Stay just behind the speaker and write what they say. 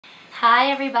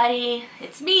Hi everybody,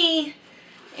 it's me,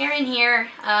 Erin here.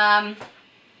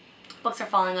 Books are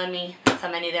falling on me, that's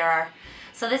how many there are.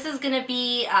 So this is going to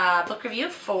be a book review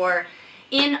for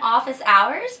In Office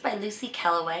Hours by Lucy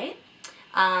Kellaway.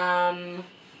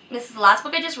 This is the last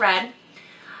book I just read.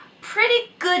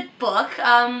 Pretty good book.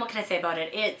 What can I say about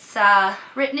it? It's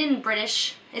written in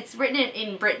British. It's written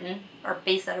in Britain, or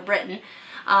based out of Britain.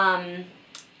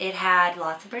 It had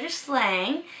lots of British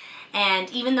slang. And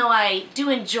even though I do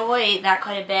enjoy that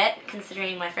quite a bit,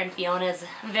 considering my friend Fiona is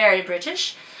very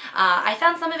British, I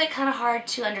found some of it kind of hard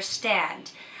to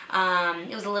understand.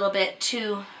 It was a little bit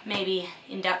too maybe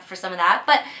in-depth for some of that,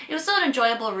 but it was still an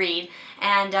enjoyable read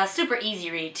and a super easy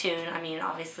read too. I mean,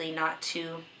 obviously not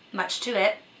too much to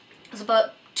it. It's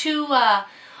about two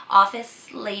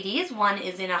office ladies. One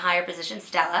is in a higher position,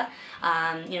 Stella,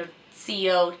 you know,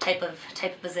 CEO type of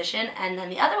position, and then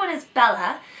the other one is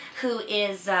Bella, who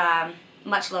is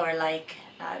much lower, like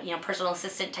you know, personal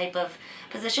assistant type of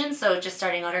position. So just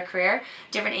starting out her career,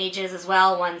 different ages as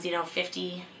well. One's, you know,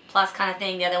 50 plus kind of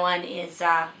thing. The other one is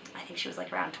I think she was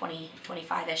like around 20,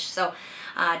 25-ish. So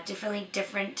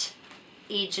different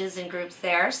ages and groups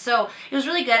there. So it was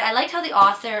really good. I liked how the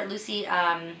author Lucy,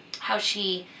 how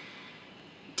she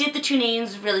did the two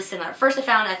names really similar. First I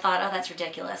thought, oh, that's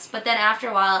ridiculous. But then after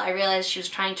a while I realized she was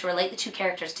trying to relate the two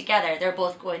characters together. They're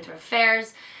both going through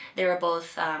affairs. They were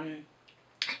both,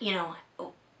 you know,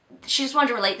 she just wanted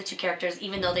to relate the two characters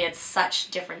even though they had such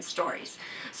different stories.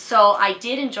 So I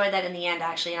did enjoy that in the end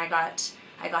actually, and I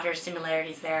got her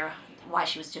similarities there, why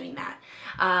she was doing that.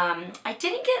 I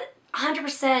didn't get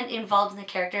 100% involved in the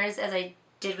characters as I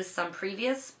did with some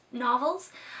previous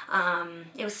novels.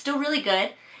 It was still really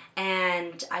good.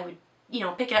 And I would, you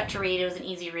know, pick it up to read. It was an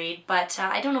easy read, but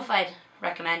I don't know if I'd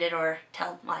recommend it or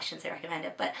tell, well, I shouldn't say recommend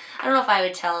it, but I don't know if I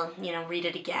would tell, you know, read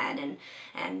it again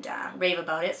and rave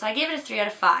about it. So I gave it a 3 out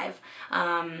of 5.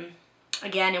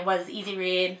 Again, it was easy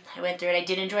read. I went through it. I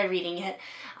did enjoy reading it.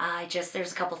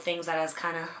 There's a couple things that I was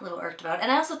kind of a little irked about.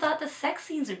 And I also thought the sex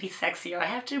scenes would be sexier. I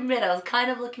have to admit, I was kind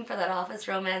of looking for that office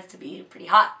romance to be pretty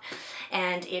hot.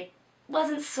 And it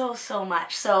wasn't so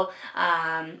much. So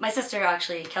my sister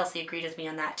actually, Kelsey, agreed with me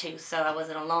on that too, so I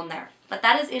wasn't alone there. But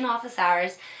that is In Office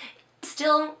Hours.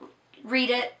 Still read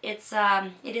it. It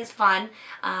is fun.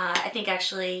 I think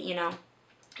actually, you know,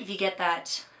 if you get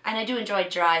that, and I do enjoy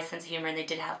dry sense of humor, and they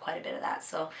did have quite a bit of that,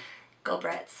 so go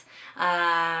Brits.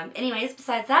 Anyways,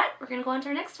 besides that, we're gonna go on to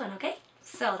our next one, okay?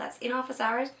 So that's In Office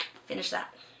Hours. Finish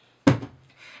that.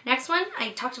 Next one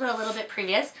I talked about a little bit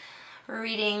previous. We're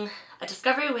reading A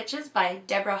Discovery of Witches by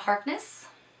Deborah Harkness.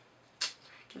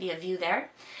 Give you a view there.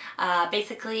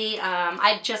 Basically,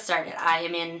 I just started. I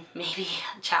am in maybe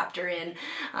a chapter in,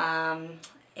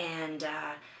 and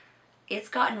it's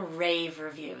gotten rave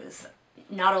reviews.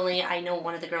 Not only I know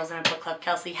one of the girls in our book club,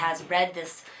 Kelsey, has read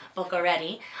this book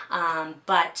already,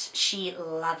 but she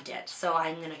loved it. So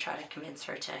I'm going to try to convince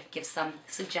her to give some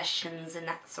suggestions and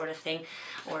that sort of thing,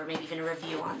 or maybe even a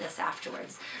review on this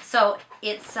afterwards. So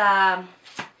it's, yeah,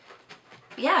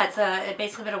 it's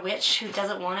basically about a witch who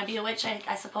doesn't want to be a witch,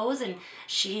 I suppose, and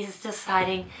she's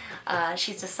deciding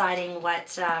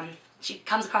what, she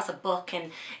comes across a book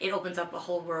and it opens up a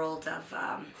whole world of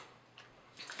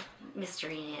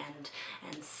mystery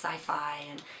and sci-fi,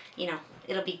 and you know,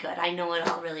 it'll be good. I know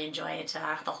I'll really enjoy it.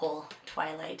 The whole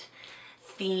Twilight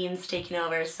themes taking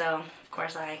over, so of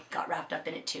course I got wrapped up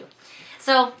in it too.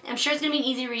 So I'm sure it's gonna be an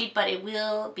easy read, but it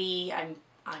will be, I'm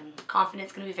confident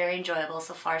it's gonna be very enjoyable.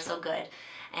 So far so good,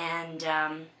 and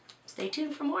stay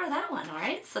tuned for more of that one.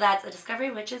 Alright, so that's A Discovery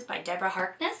of Witches by Deborah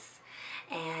Harkness,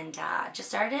 and just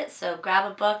started it, so grab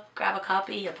a book, grab a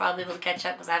copy. You'll probably be able to catch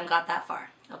up because I haven't got that far.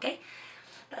 Okay,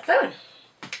 that's that one.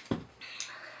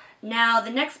 Now the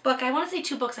next book, I want to say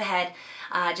 2 books ahead,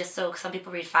 just so some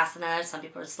people read faster than others, some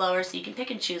people are slower, so you can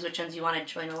pick and choose which ones you want to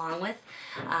join along with.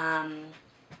 I'm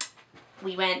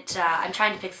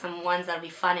trying to pick some ones that'll be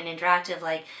fun and interactive,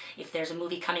 like if there's a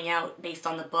movie coming out based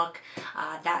on the book,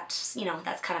 that's, you know,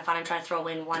 that's kind of fun. I'm trying to throw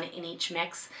in one in each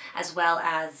mix, as well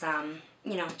as,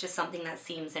 you know, just something that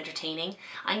seems entertaining.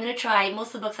 I'm going to try,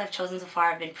 most of the books I've chosen so far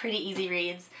have been pretty easy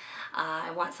reads.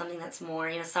 I want something that's more,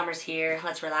 you know, summer's here,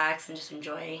 let's relax and just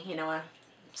enjoy, you know, a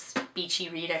beachy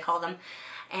read, I call them.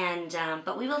 And,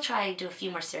 but we will try to do a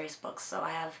few more serious books, so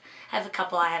I have a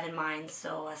couple I have in mind,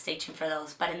 so stay tuned for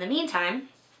those. But in the meantime,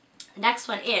 the next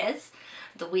one is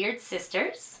The Weird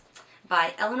Sisters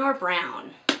by Eleanor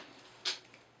Brown. That's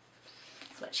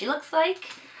what she looks like.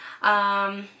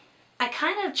 I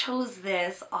kind of chose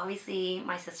this, obviously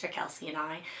my sister Kelsey and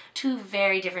I, 2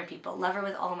 very different people, love her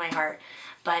with all my heart,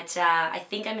 but I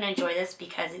think I'm going to enjoy this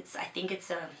because I think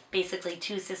it's basically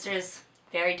 2 sisters,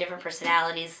 very different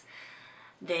personalities,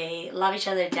 They love each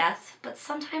other to death, but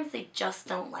sometimes they just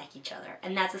don't like each other.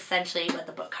 And that's essentially what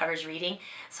the book covers reading.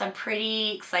 So I'm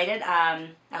pretty excited. I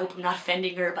hope I'm not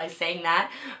offending her by saying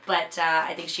that, but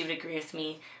I think she would agree with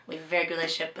me. We have a very good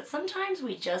relationship, but sometimes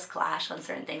we just clash on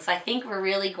certain things. So I think we're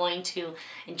really going to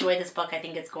enjoy this book. I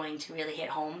think it's going to really hit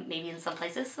home, maybe in some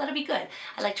places, so that'll be good.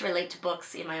 I like to relate to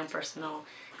books in my own personal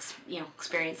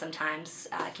experience sometimes.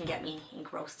 Can get me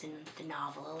engrossed in the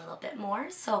novel a little bit more.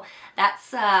 So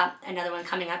that's another one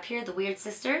coming up here, The Weird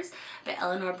Sisters by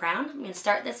Eleanor Brown. I'm going to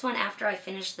start this one after I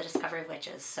finish The Discovery of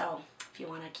Witches. So if you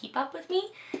want to keep up with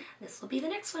me, this will be the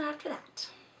next one after that.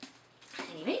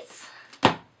 Anyways.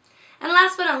 And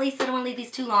last but not least, I don't want to leave these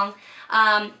too long.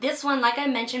 This one, like I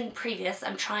mentioned previous,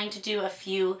 I'm trying to do a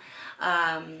few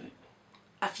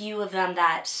of them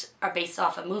that are based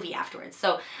off a movie afterwards.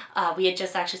 So we had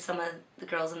just actually, some of the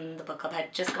girls in the book club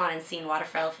had just gone and seen Water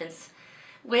for Elephants,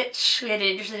 which we had an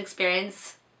interesting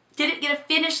experience. Didn't get to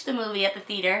finish the movie at the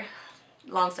theater,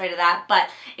 long story to that, but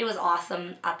it was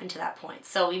awesome up until that point.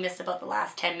 So we missed about the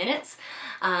last 10 minutes.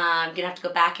 I'm gonna have to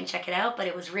go back and check it out, but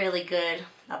it was really good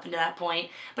up until that point.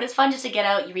 But it's fun just to get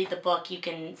out, you read the book, you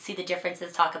can see the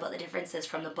differences, talk about the differences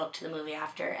from the book to the movie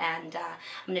after, and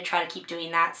I'm gonna try to keep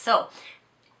doing that. So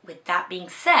with that being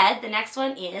said, the next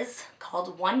one is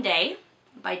called One Day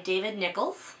by David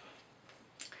Nichols.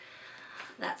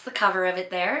 That's the cover of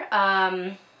it there.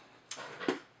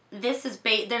 This is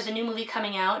there's a new movie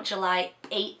coming out July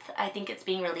 8th, I think it's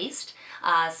being released.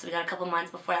 So we got a couple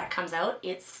months before that comes out.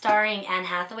 It's starring Anne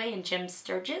Hathaway and Jim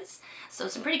Sturgis, so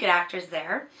some pretty good actors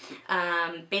there.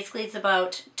 Basically it's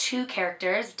about two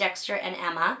characters, Dexter and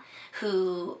Emma,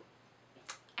 who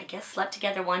I guess slept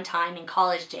together one time in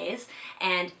college days,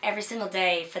 and every single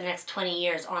day for the next 20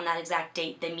 years on that exact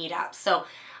date they meet up. So,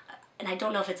 and I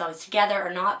don't know if it's always together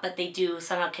or not, but they do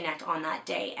somehow connect on that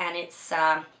day, and it's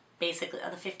basically on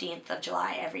the 15th of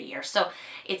July every year. So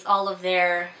it's all of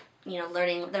their,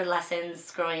 learning their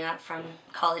lessons growing up from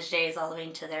college days all the way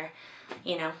into their,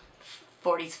 40s,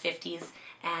 50s,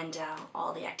 and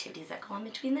all the activities that go in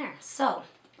between there. So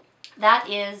that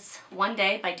is One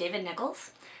Day by David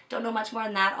Nichols. Don't know much more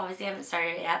than that. Obviously I haven't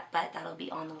started it yet, but that'll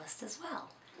be on the list as well.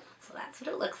 So that's what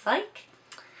it looks like.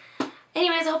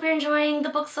 Anyways, I hope you're enjoying the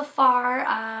book so far.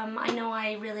 I know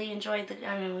I really enjoyed we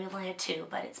only had two,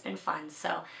 but it's been fun.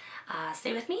 So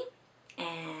stay with me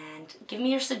and give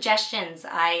me your suggestions.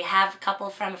 I have a couple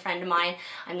from a friend of mine.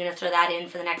 I'm going to throw that in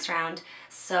for the next round,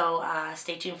 so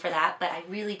stay tuned for that. But I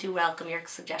really do welcome your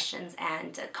suggestions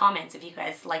and comments. If you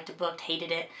guys liked a book,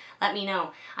 hated it, let me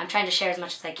know. I'm trying to share as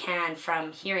much as I can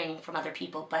from hearing from other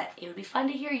people, but it would be fun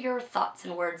to hear your thoughts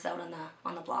and words out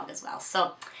on the blog as well.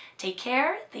 So take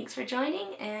care, thanks for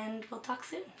joining, and we'll talk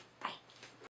soon.